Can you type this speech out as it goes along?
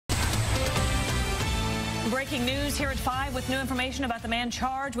Breaking news here at 5 with new information about the man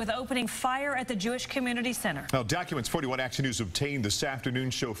charged with opening fire at the Jewish Community Center. Now, documents 41 Action News obtained this afternoon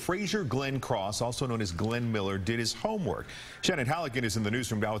show Frazier Glenn Cross, also known as Glenn Miller, did his homework. Shannon Halligan is in the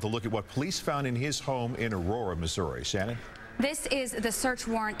newsroom now with a look at what police found in his home in Aurora, Missouri. Shannon? This is the search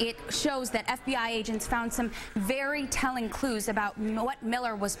warrant. It shows that FBI agents found some very telling clues about what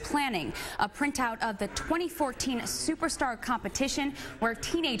Miller was planning. A printout of the 2014 Superstar competition where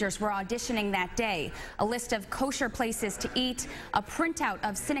teenagers were auditioning that day. A list of kosher places to eat, a printout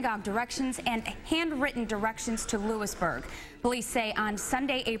of synagogue directions, and handwritten directions to Lewisburg. Police say on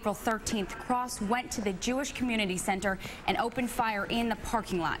Sunday, April 13th, Cross went to the Jewish Community Center and opened fire in the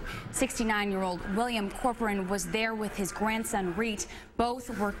parking lot. 69-year-old William Corcoran was there with his grandson, Reet.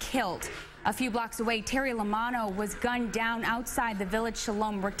 Both were killed. A few blocks away, Terry Lamano was gunned down outside the Village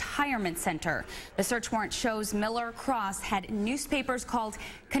Shalom Retirement Center. The search warrant shows Miller Cross had newspapers called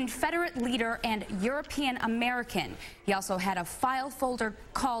Confederate Leader and European American. He also had a file folder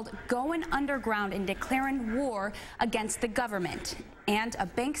called Going Underground and Declaring War Against the Government, and a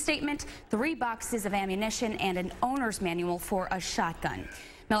bank statement, 3 boxes of ammunition, and an owner's manual for a shotgun.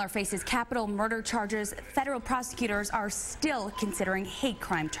 Miller faces capital murder charges. Federal prosecutors are still considering hate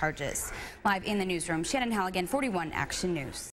crime charges. Live in the newsroom, Shannon Halligan, 41 Action News.